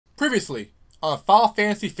Previously on Final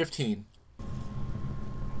Fantasy 15.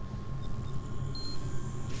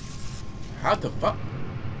 How the fuck?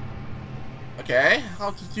 Okay,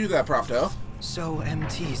 I'll just do that, Prompto. So,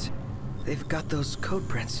 MTs, they've got those code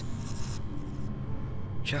prints.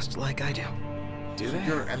 Just like I do. Do they?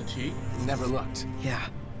 You're MT? Never looked. Yeah.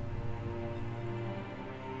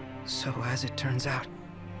 So, as it turns out,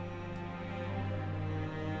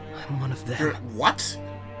 I'm one of them. You're what?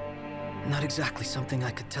 Not exactly something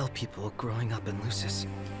I could tell people growing up in Lucis.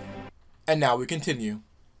 And now we continue.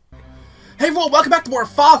 Hey everyone, welcome back to more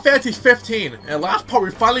Final Fantasy 15. In the last part,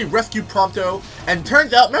 we finally rescued Prompto, and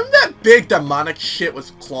turns out, remember that big demonic shit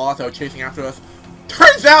with claws that were chasing after us?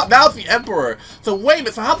 Turns out that was the Emperor. So wait a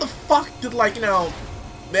minute, so how the fuck did, like, you know,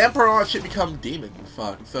 the Emperor and all that shit become demon?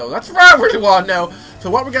 Fuck. So that's what I really want to know.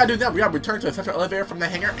 So what we gotta do now, we gotta return to the central elevator from the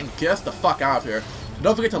hangar and get us the fuck out of here. So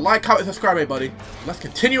don't forget to like, comment, and subscribe, everybody. Let's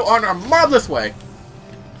continue on our marvelous way.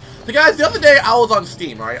 So guys, the other day I was on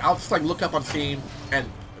Steam, right? I'll just like look up on Steam and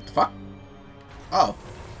what the fuck? Oh.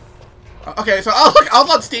 Okay, so I was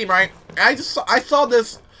on Steam, right? And I saw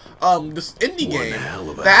this this indie game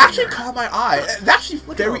that actually caught my eye. It's actually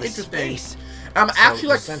very interesting. I'm actually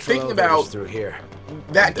like thinking about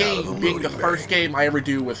that game being the first game I ever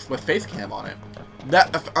do with face cam on it.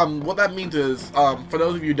 That what that means is for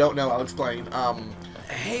those of you who don't know, I'll explain.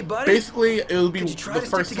 Hey, buddy. Basically, it'll be the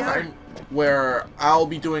first time where I'll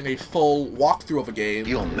be doing a full walkthrough of a game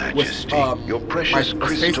Your Majesty, your precious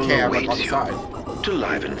crystal awaits you. To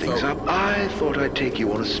liven things up, I thought I'd take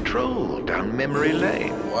you on a stroll down memory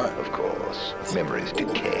lane. What? Of course, memories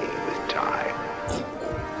decay with time.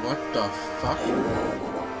 What the fuck?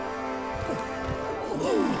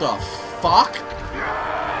 What the fuck?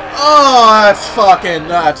 Oh, that's fucking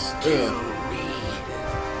nuts. Ugh.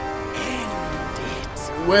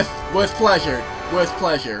 With pleasure. With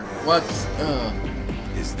pleasure. What's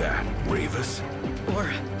Is that Ravus? Or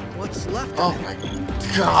what's left oh of my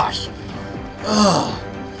gosh. Ugh.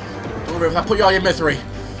 Don't worry, I'll put you all in your misery.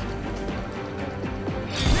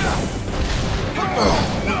 Ugh.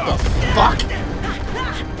 What the fuck?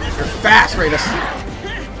 You're fast, Ravus.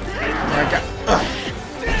 I got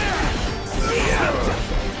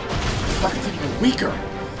fucking even weaker.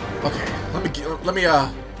 Okay, let me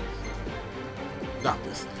not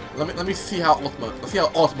this. Let me see how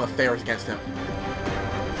Ultima fares against him.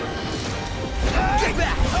 Get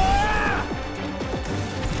back!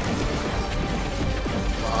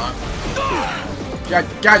 Guys,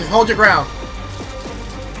 just hold your ground.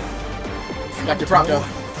 Got your Prompto.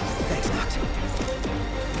 Thanks, Noct.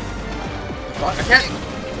 Fuck, I can't.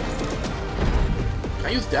 Can I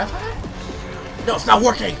use death on it? No, it's not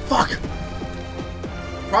working. Fuck.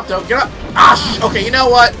 Prompto, get up. Ah, okay, you know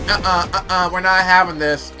what? We're not having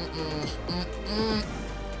this.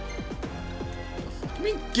 What do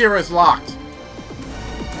you mean gear is locked?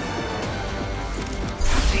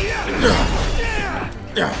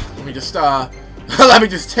 Let me just, let me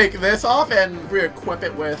just take this off and re-equip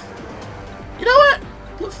it with... You know what?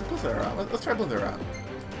 Blizzard out. Let's try Blizzard out.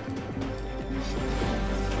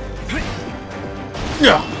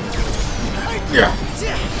 Yeah.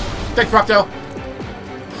 Thanks, Prompto.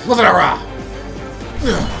 Blizzard out.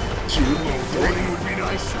 2, 3.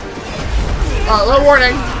 Little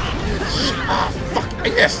warning. Ah, fuck.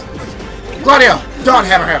 Ignis. Gladio. Don't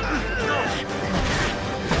hammer him.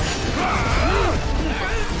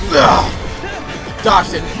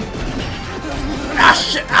 Dodged it. Ah,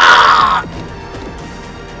 shit. Ah!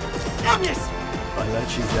 Ignis! I let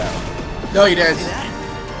you down. No, you didn't.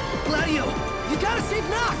 Gladio, you gotta save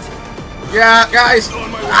Noct! Yeah, guys. Oh,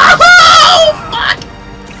 fuck!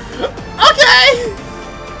 Okay!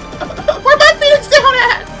 Where my Phoenix down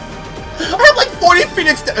at? I have like 40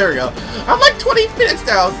 Phoenix down. There we go. I'm like 20 Phoenix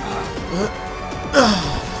downs.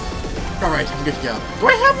 Alright, I'm good to go. Do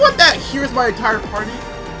I have one that hears my entire party?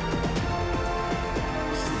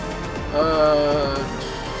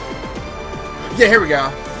 Yeah, here we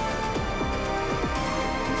go.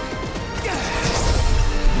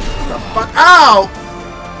 The fuck? Ow!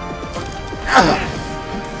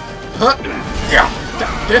 Yeah.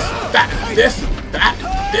 This.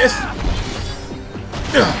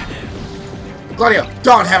 Gladio,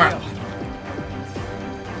 Dawn Hammer.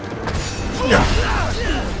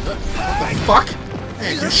 What the fuck?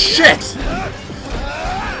 Man, you shit!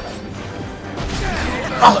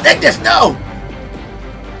 Oh, Ignis, no!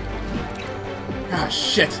 Ah,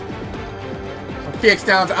 shit. From Phoenix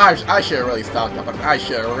Downs, I should have really stocked up. I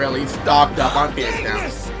should have really stocked up on Phoenix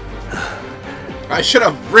Downs. I should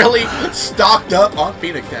have really stocked up on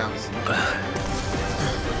Phoenix Downs.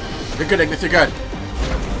 You're good, Ignis, you're good.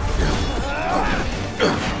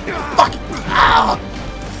 Fuck! Ah!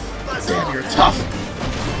 You're tough.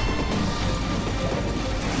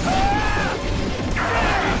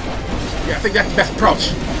 Yeah, I think that's the best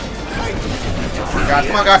approach.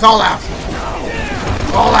 Come on, guys, all out.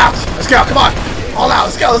 All out. Let's go, come on. All out,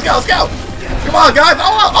 let's go, let's go, let's go. Come on, guys,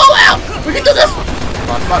 all out, all out. We can do this. Come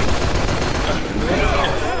on, come on.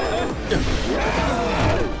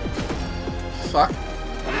 Fuck.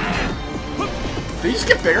 Did he just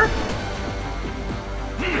get bigger?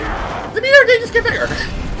 Did he just get bigger?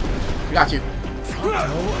 We got you.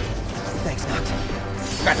 Thanks, Noct.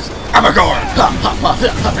 Got this. I'm a goer.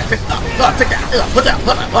 Take that. Put that.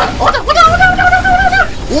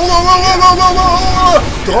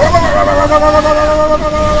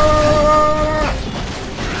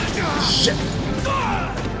 Shit.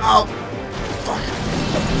 Oh. Fuck.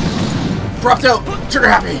 Prompto. Trigger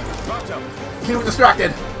happy. Keep him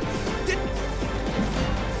distracted.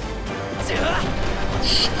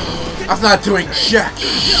 I'm not doing jack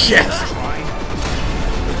shit.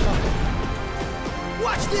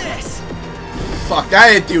 Watch this. Fuck, that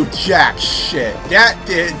didn't do jack shit. That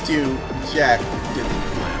didn't do jack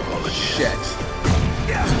shit.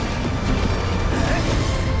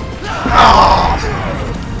 Oh.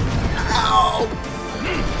 Ow.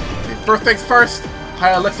 Okay, first things first,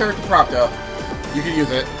 high elixir to Prompto. You can use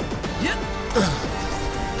it.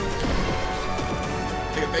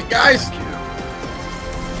 Take a thing, guys.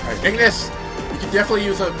 Alright, Ignis, you can definitely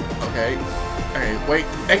use a... Okay. Alright, wait.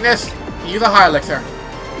 Ignis, you use a high elixir.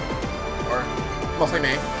 Or, mostly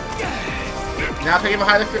me. Now can I give a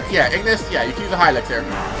high elixir? Yeah, Ignis, yeah, you can use a high elixir.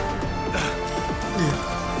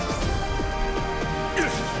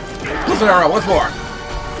 Listen, arrow, once more.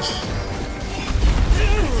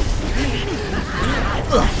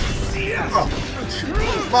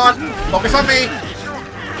 Come on, focus on me.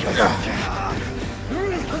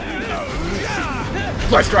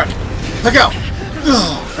 Fly strike. Let go.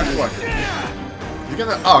 That's one. You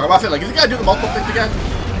gonna? Oh, I'm about to say, like, is he gonna do the multiple things again?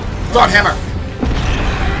 Thought hammer.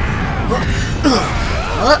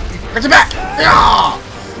 Get your back.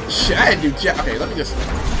 Shit, I didn't do jack. Okay, let me just.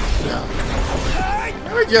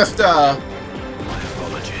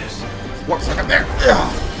 Apologies. Warp circuit there.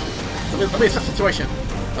 Let me assess the situation.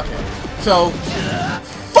 Okay. So.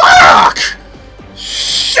 Fuck!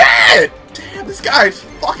 Shit! Damn, this guy's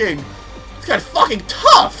fucking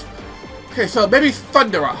tough! Okay, so maybe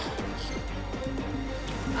Thundera.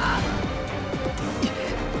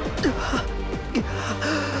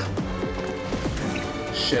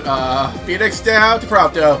 Shit, Phoenix down to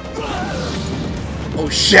Prompto. Oh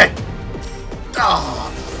shit! Ah!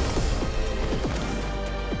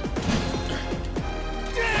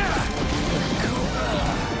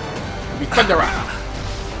 Maybe Thundera.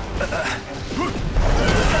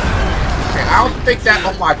 Okay, I don't think that.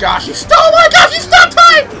 Oh my gosh, you stole! Oh my gosh, you stole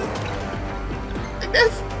time! Like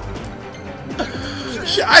this.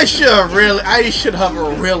 I should have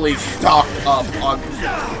really stocked up on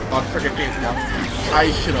freaking games now.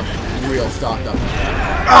 I should have real stocked up.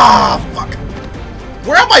 Ah, fuck.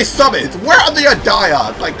 Where are my summons? Where are the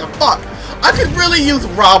Adaions? Like the fuck? I could really use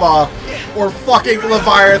Rama or fucking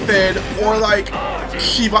Leviathan or like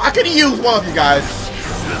Shiva. I could use one of you guys.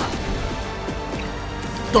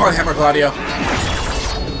 Thorn Hammer, Gladio.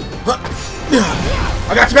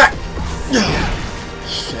 I got you back.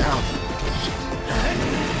 Shit.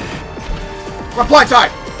 My blind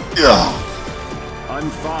side. I'm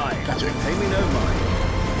fine. Got you. Pay me no mind.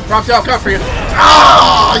 Prompto, I'll come for you.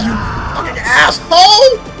 Ah, you fucking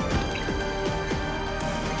asshole!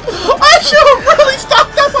 I should have really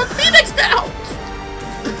stocked up on Phoenix now.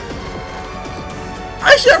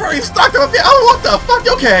 I should have really stocked up on Phoenix. Oh, what the fuck?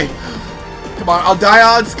 Okay. Come on,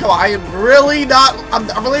 Aldion's. Come on, I'm really not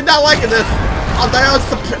liking this.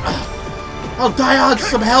 Aldion's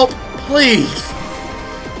some help, please.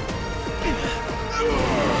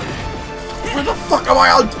 Where the fuck am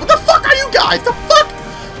I on? What the fuck are you guys? The fuck?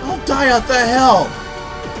 Aldion, the hell?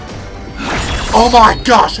 Oh my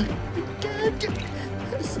gosh! I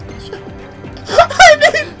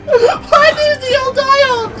need the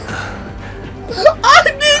Aldions! I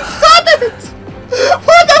need summons!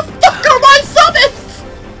 Where the fuck are my summons?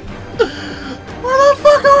 Where the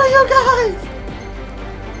fuck are you guys?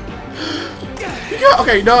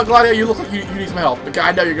 Okay, you know what, Gladio, you look like you need some help. But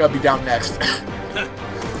I know you're gonna be down next.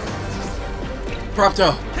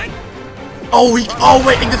 Prompto. Oh wait,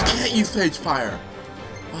 he just can't use Sage Fire.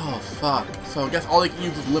 Oh fuck. So I guess all he can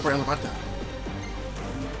use is Liber Elementa.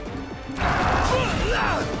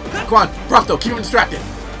 Come on, Prompto, keep him distracted.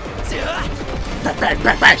 Bang, bang,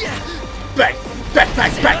 bang, bang. Bang, bang,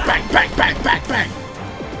 bang, bang, bang, bang, bang, bang, bang.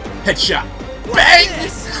 Headshot. Bang!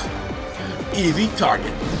 Easy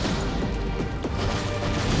target.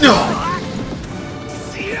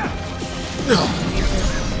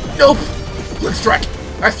 Nope. Quick strike.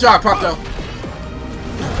 Nice job, Prompto.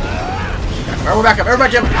 Everyone back up.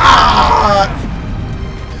 Everybody back up. Ah!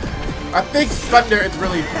 I think thunder is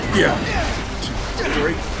really... Yeah. 2,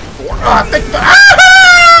 3, 4. I think...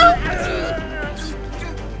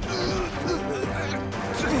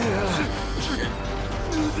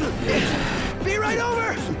 Be right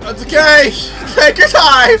over! That's okay! Take your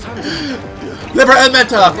time! Libera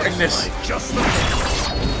Elementa for Ignis.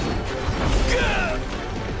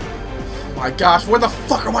 Oh my gosh, where the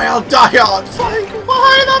fuck are my Aldions? Like,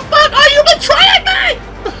 why the fuck are you betraying me?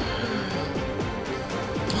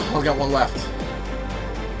 Oh, I got one left.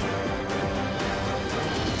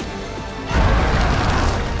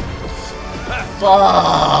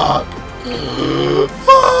 Fuck!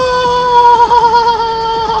 Fuck!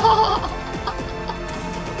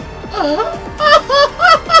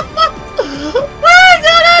 We're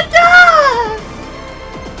gonna die!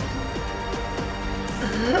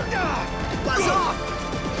 Buzz off!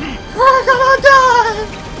 We're gonna die!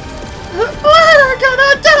 We're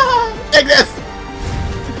gonna die! Ignis!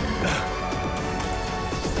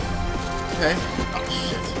 Okay. Oh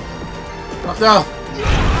shit. No.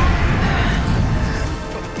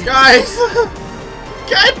 Guys!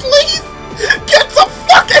 Guys, please! Get some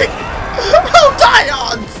fucking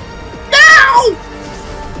Aldions! Now!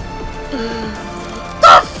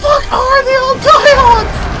 The fuck are the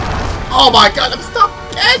Aldions? Oh my god, I'm stuck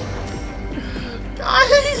again!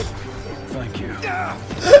 Guys! Thank you.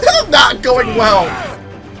 This is not going well!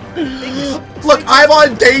 Look, I'm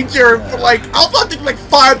on danger for like, I've done like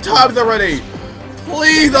 5 times already!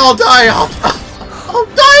 Please, Aldions!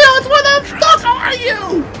 Aldions, where the fuck are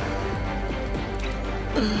you?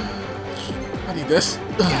 I need this.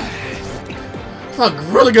 It's a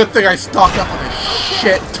really good thing I stocked up on a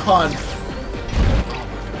shit ton.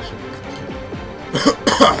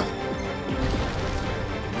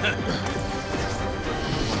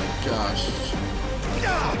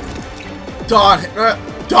 Gosh.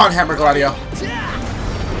 Dawn Hammer Gladio.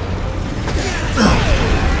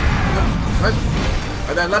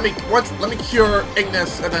 And then let me cure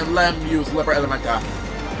Ignis, and then let him use Libera Elementa.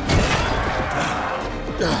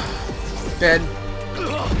 Then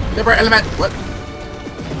Libera Element. What?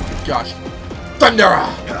 Gosh. Thundera.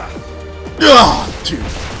 2,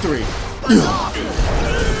 3.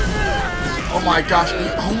 Oh my gosh.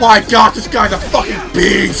 Oh my gosh, this guy's a fucking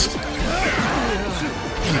beast.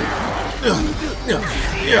 Come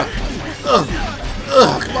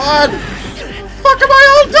on. Fuck, am I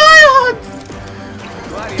all Dions?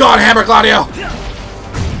 Dawn Hammer Gladio!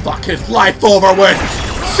 Fuck his life over with!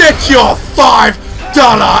 Sit your $5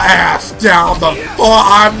 ass down before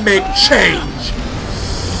I make change!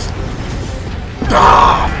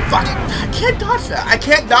 Ah, fuck! I can't dodge that! I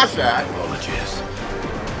can't dodge that!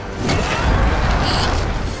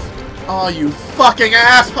 Oh, you fucking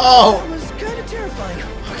asshole! It was kind of terrifying.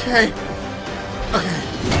 Okay. Okay.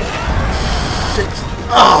 Shit.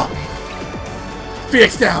 Oh!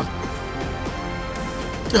 Phoenix down!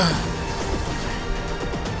 No,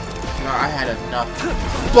 I had enough.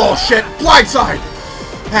 Bullshit! Blindside!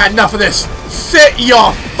 I had enough of this! Sit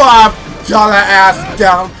your $5 ass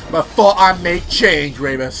down before I make change,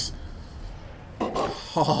 Ramus.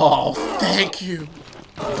 Oh, thank you.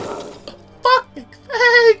 Fucking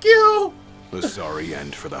thank you! A sorry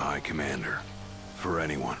end for the High Commander. For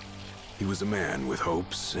anyone. He was a man with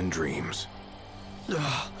hopes and dreams.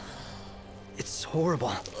 It's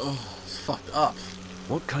horrible. Oh, it's fucked up.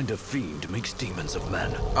 What kind of fiend makes demons of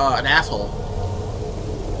men? An asshole.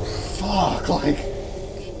 Fuck, like...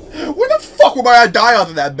 Where the fuck were my Dions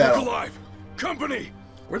in that battle? Alive! Company!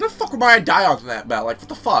 Where the fuck were my Dions in that battle? Like, what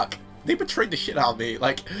the fuck? They betrayed the shit out of me.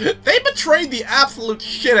 Like, they betrayed the absolute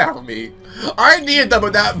shit out of me. I needed them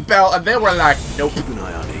with that belt, and they were like, nope. Keep an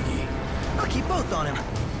eye on Iggy. I'll keep both on him.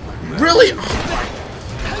 Really?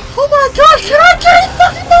 Oh my gosh, can I get a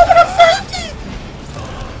fucking moment of safety?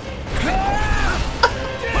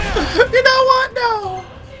 You know what? No.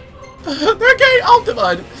 They're getting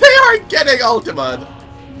Ultimate. They are getting Ultimate.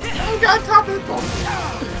 I don't got time for this bullshit.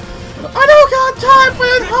 I don't got time for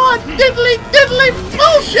this hot diddly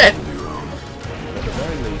bullshit. At the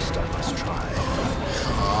very least, I must try.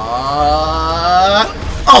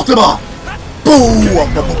 Ultima! Boom!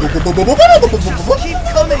 Keep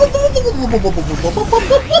coming.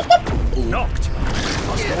 Knocked!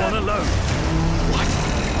 Must go on alone. What?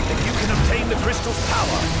 If you can obtain the crystal's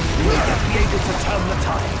power, you will yet be able to turn the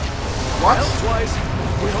tide. What? Elsewise,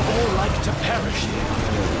 we'll all like to perish here.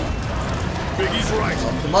 Biggie's right.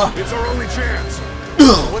 Ultima. It's our only chance.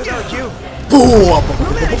 What about you? Boom!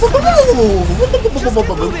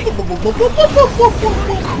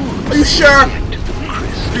 Are you sure?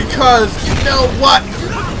 Because, you know what?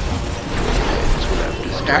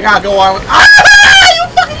 Okay, I gotta go on with... Ah! You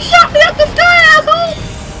fucking shot me at the sky, asshole!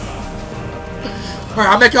 Alright,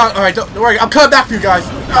 I'll make on... Alright, don't worry, I'm coming back for you guys.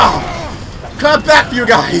 Oh, coming back for you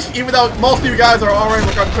guys! Even though most of you guys are already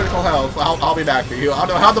on critical health, I'll be back for you. I don't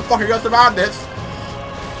know how the fuck you're gonna survive this.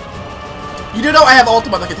 You do know I have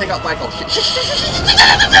ultimate that can take out, like, oh shit.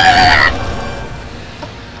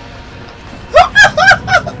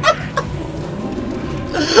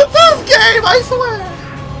 This game, I swear!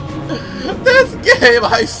 This game,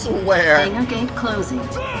 I swear! Hangar gate closing.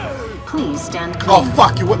 Please stand clear. Oh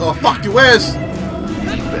fuck you! Oh fuck you! Where's?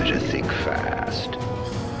 Better think fast.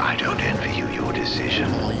 I don't envy you your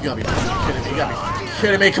decision. Oh, you gotta be kidding me! You gotta be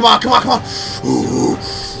kidding me! Come on! Come on! Come on! Ooh.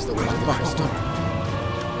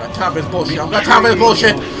 Got time for this bullshit! I'm got time for this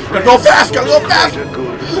bullshit! Gotta go fast! Gotta go fast!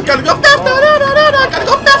 Gotta go faster! Gotta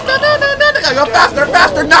go faster! Gotta go faster!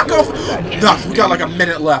 Faster! Knock off! Knocked! We got like a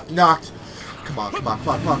minute left. Knocked! Come on! Come on! Come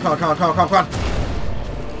on! Come on! Come on! Come on! Come on! Come on!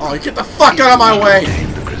 Oh, you get the fuck out of my way!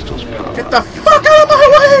 Get the fuck out of my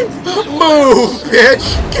way! Move, bitch!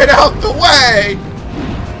 Get out the way!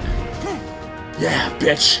 Yeah,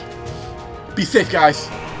 bitch! Be safe, guys.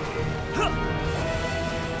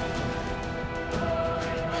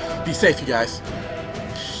 Be safe, you guys.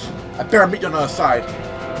 I better meet you on the other side.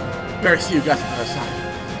 Better see you guys on the other side.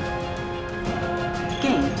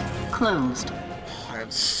 Gate closed. I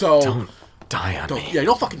am so... Don't die on me. Yeah,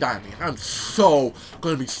 don't fucking die on me. I'm so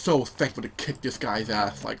gonna be so thankful to kick this guy's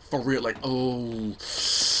ass. Like, for real. Like, oh.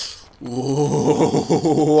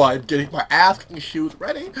 Ooh, I'm getting my ass-kicking shoes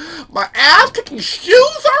ready. My ass-kicking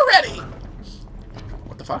shoes are ready.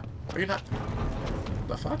 What the fuck? Are you not?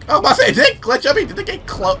 The fuck? Oh, I was about to say, did it glitch on me? Did the gate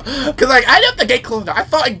close? Because, like, I know the gate closed. I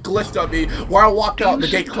thought it glitched on me where I walked out, the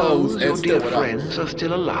gate closed, and still went up. Your dear friends are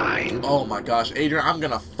still alive. Oh my gosh, Adrian, I'm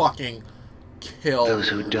gonna fucking kill those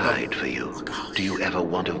who died for you. Do you ever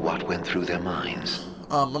wonder what went through their minds?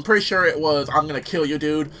 I'm pretty sure it was, I'm gonna kill you,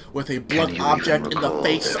 dude, with a blunt object in the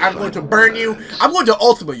face. I'm going to burn you. I'm going to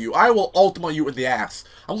ultima you. I will ultima you in the ass.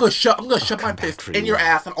 I'm gonna shove my fist in your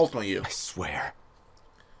ass and ultima you. I swear.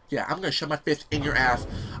 Yeah, I'm gonna shove my fist in your ass.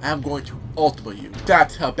 I am going to ultima you.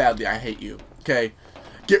 That's how badly I hate you. Okay?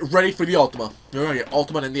 Get ready for the ultima. You're gonna get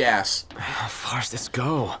ultimate in the ass. How far's this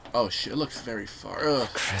go? Oh shit, it looks very far. Ugh.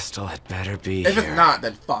 Crystal had better be If here. it's not,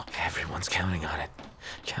 then fuck. Everyone's counting on it.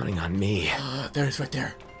 Counting on me. There it is right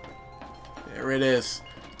there. There it is.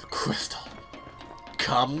 The crystal.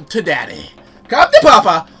 Come to daddy. Come to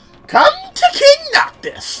papa. Come to King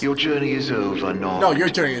Noctis. Your journey is over, No, your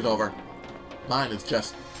journey is over. Mine is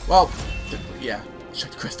just... Well, yeah.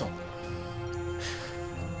 Check the crystal.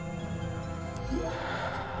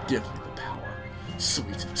 Give me the power.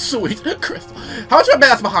 Sweet, sweet crystal. How much of a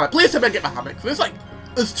badass Bahamut? Please tell me I get Bahamut.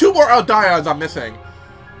 There's 2 more Eldions I'm missing.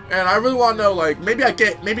 And I really want to know, like, maybe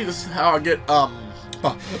this is how I get,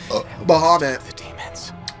 Bahamut. The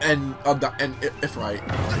demons. And if right.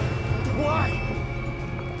 Why?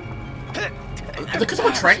 Did the crystal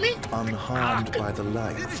betray me? Unharmed by the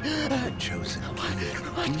light, the chosen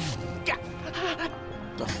king.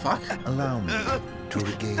 The fuck? Allow me to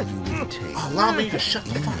regale you with a tale. Allow me to shut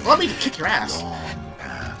the fuck. Allow me to kick your ass. Long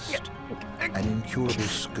past, an incurable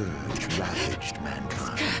scourge ravaged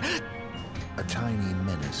mankind. A tiny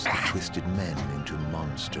menace that twisted men into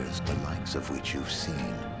monsters, the likes of which you've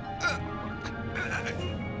seen.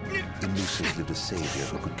 In Lucis lived a savior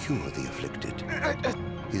who could cure the afflicted.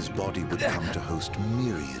 His body would come to host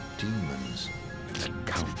myriad demons, and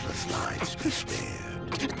countless lives be spared.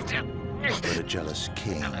 But a jealous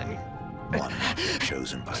king, one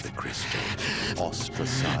chosen by the crystal,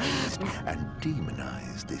 ostracized and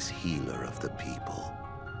demonized this healer of the people,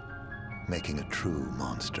 making a true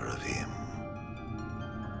monster of him.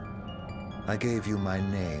 I gave you my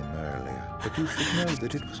name earlier, but you should know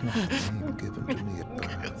that it was not the name given to me at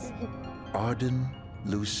birth. Eidolon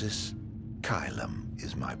Lucis Caelum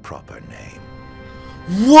is my proper name.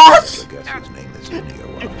 What? Forget his name as linear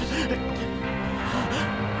was.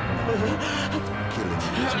 Killing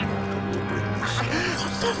you is mortal to bring me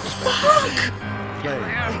What the fuck? Claim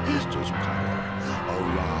the crystal's power.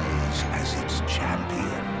 Arise as its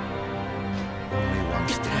champion. Only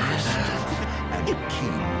once the crystal and the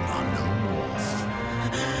king are no more,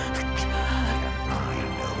 can I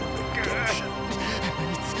know redemption.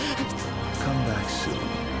 Come back soon.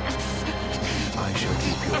 I shall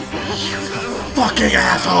keep your friends covered. Fucking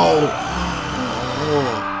asshole!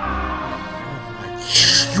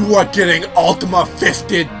 You are getting Ultima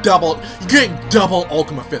Fisted double. You're getting double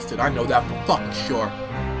Ultima Fisted. I know that for fucking sure.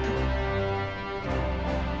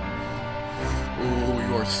 Ooh,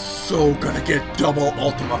 you are so gonna get double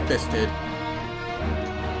Ultima Fisted.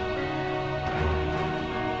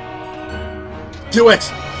 Do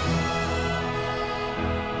it!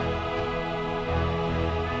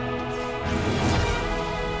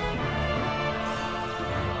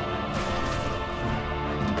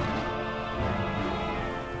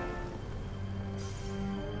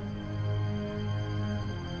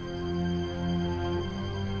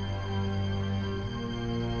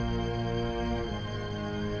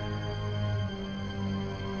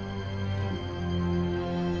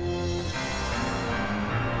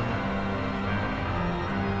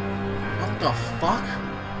 What the fuck?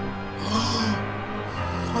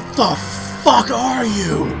 What the fuck are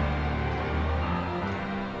you?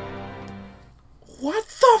 What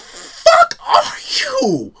the fuck are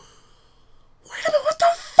you? Wait a minute, what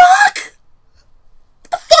the fuck?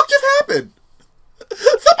 What the fuck just happened?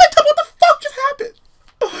 Somebody tell me what the fuck just happened?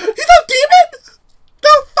 He's a demon?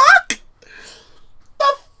 The fuck? The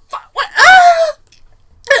fuck? What?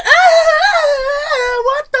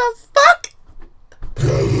 What the fuck?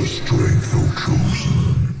 Gather strength, O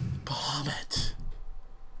chosen. Bahamut.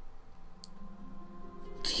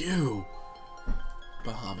 You.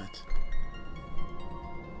 Bahamut.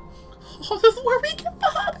 Oh, this is where we get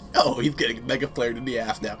Bahamut. Oh, he's getting mega flared in the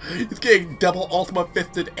ass now. He's getting double ultima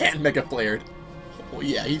fisted and mega flared. Oh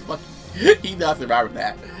yeah, he's not surviving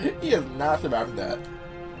that. He is not surviving that.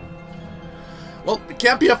 Well, it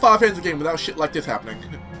can't be a 5 hands game without shit like this happening.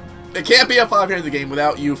 It can't be a 5 hands game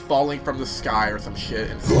without you falling from the sky or some shit.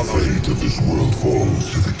 And the fate of this world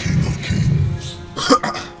falls to the King of Kings.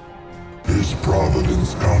 His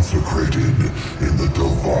providence consecrated in the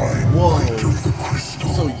divine light of the crystal.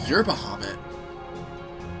 So you're Bahamut.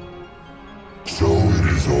 So it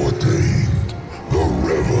is ordained, the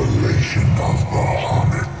revelation of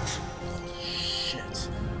Bahamut. Shit.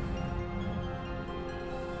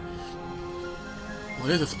 What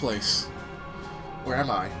is this place? Where am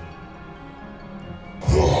I?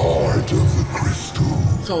 The heart of the crystal.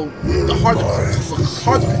 So the heart of the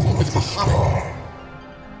crystal is Bahamut.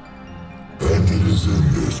 And it is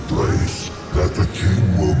in this place that the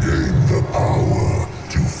king will gain the power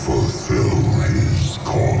to fulfill his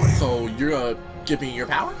calling. So you're gonna give me your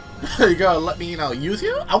power? You're gonna let me, use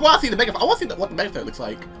you? I want to see the mega. I want to see what the mega flare looks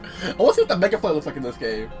like. I want to see what the mega flare looks like in this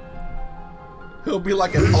game. It'll be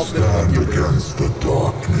like an ultimate. Stand against the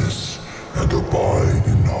darkness and abide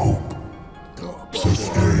in hope.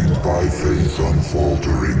 Sustained by faith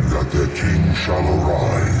unfaltering that their king shall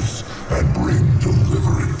arise and bring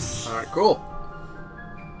deliverance. Alright, cool.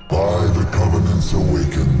 By the covenants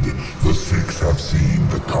awakened, the six have seen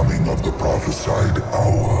the coming of the prophesied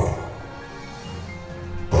hour.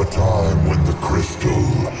 A time when the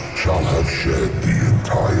crystal shall have shed the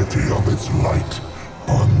entirety of its light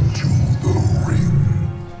unto the ring.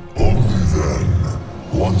 Only then,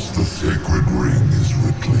 once the sacred ring is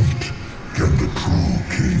replete, can the true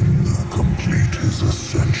king complete his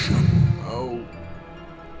ascension. Oh.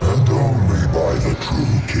 And only by the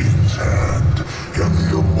true king's hand can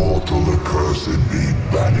the immortal accursed be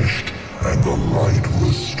banished and the light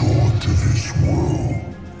restored to this world.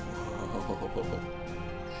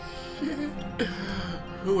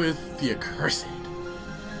 Who is the accursed?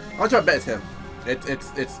 I'll try to bet it's him.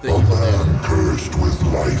 It's the A evil man cursed with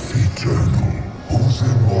life eternal, whose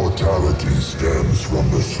immortality stems from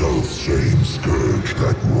the self-same scourge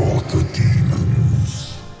that wrought the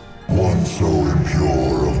demons. One so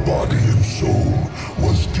impure of body and soul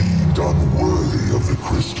was deemed unworthy of the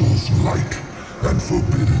crystal's light and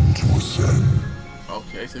forbidden to ascend.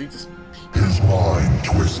 Okay, so he just... His mind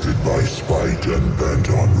twisted by spite and bent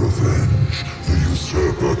on revenge, the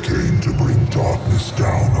usurper came to bring darkness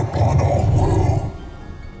down upon our world.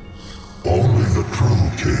 Only the true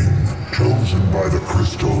king, chosen by the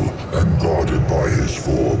crystal and guarded by his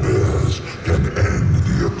forebears, can end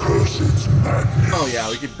the accursed's madness. Oh yeah,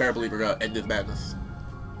 we can better believe we're gonna end this madness.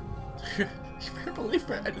 You better believe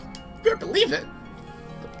it. You better believe it.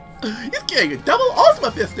 He's getting a double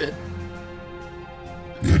ultima fisted.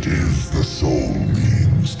 It is the sole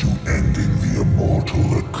means to ending the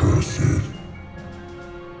immortal accursed.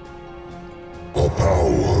 A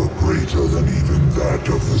power greater than even that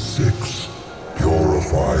of the six,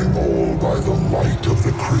 purifying all by the light of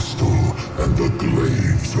the crystal and the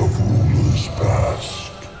glaives of rulers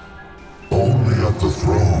past. Only at the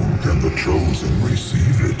throne can the chosen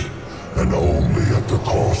receive it, and only at the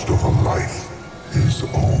cost of a life, his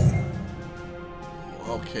own.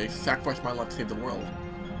 Okay, sacrifice my life to save the world.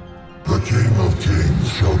 The King of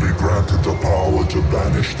Kings shall be granted the power to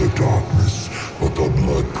banish the darkness, but the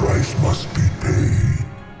blood price must be paid.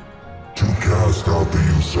 To cast out the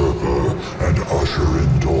usurper and usher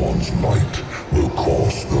in dawn's light will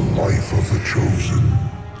cost the life of the chosen.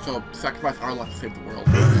 So, sacrifice our life to save the world.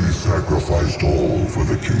 Many sacrificed all for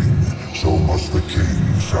the king, so must the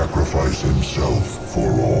king sacrifice himself for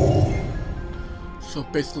all. So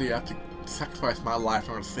basically I have to sacrifice my life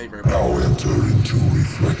in order to save everybody. Now enter into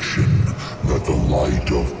reflection. Let the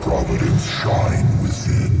light of providence shine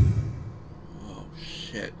within. Oh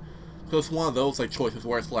shit. So it's one of those like choices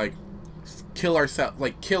where it's like kill ourselves,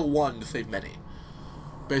 like kill one to save many.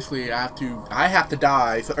 Basically I have to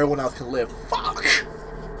die so everyone else can live. Fuck!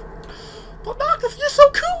 But Noctis, you're so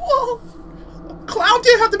cool! Cloud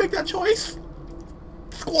didn't have to make that choice.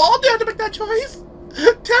 Squall didn't have to make that choice.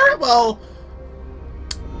 Terrible!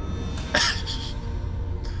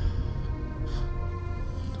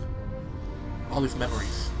 All these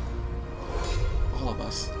memories. All of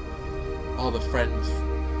us. All the friends.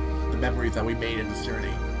 The memories that we made in this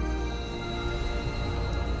journey.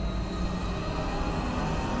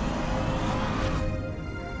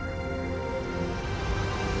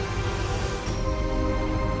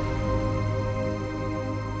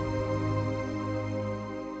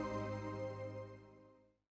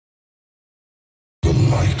 The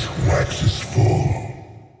light waxes full.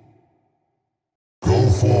 Go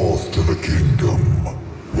forth to the kingdom,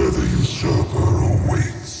 where the usurper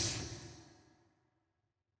awaits.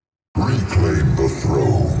 Reclaim the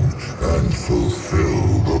throne, and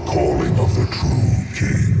fulfill the calling of the true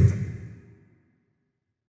king.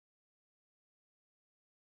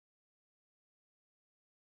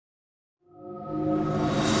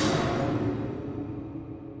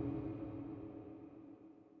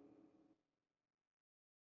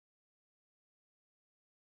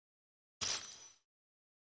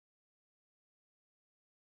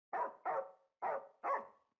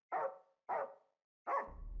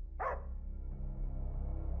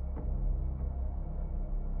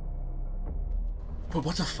 Wait,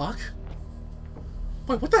 what the fuck?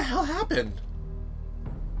 Wait, what the hell happened?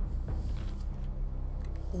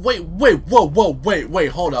 Wait,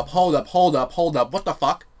 hold up, what the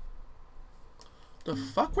fuck? The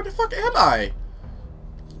fuck? Where the fuck am I?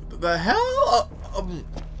 The hell?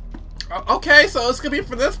 Okay, so it's gonna be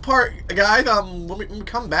for this part, guys. When we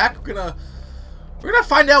come back, we're gonna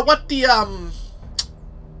find out what the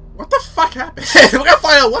fuck happened? We're gonna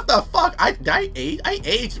find out what the fuck. I aged.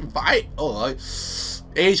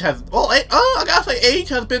 Age has. I gotta say, age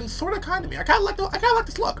has been sort of kind to me. I kind of like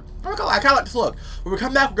this look. I'm not gonna lie, I kind of like this look. When we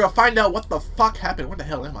come back, we're gonna find out what the fuck happened. Where the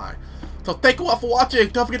hell am I? So thank you all for watching.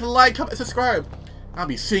 Don't forget to like, comment, and subscribe. I'll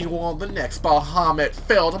be seeing you on the next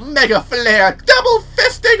Bahamut-filled Mega Flare Double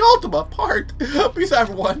Fisting Ultima part. Peace out,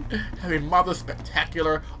 everyone. Have a marvelous,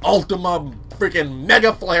 spectacular Ultima freaking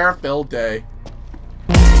Mega Flare-filled day.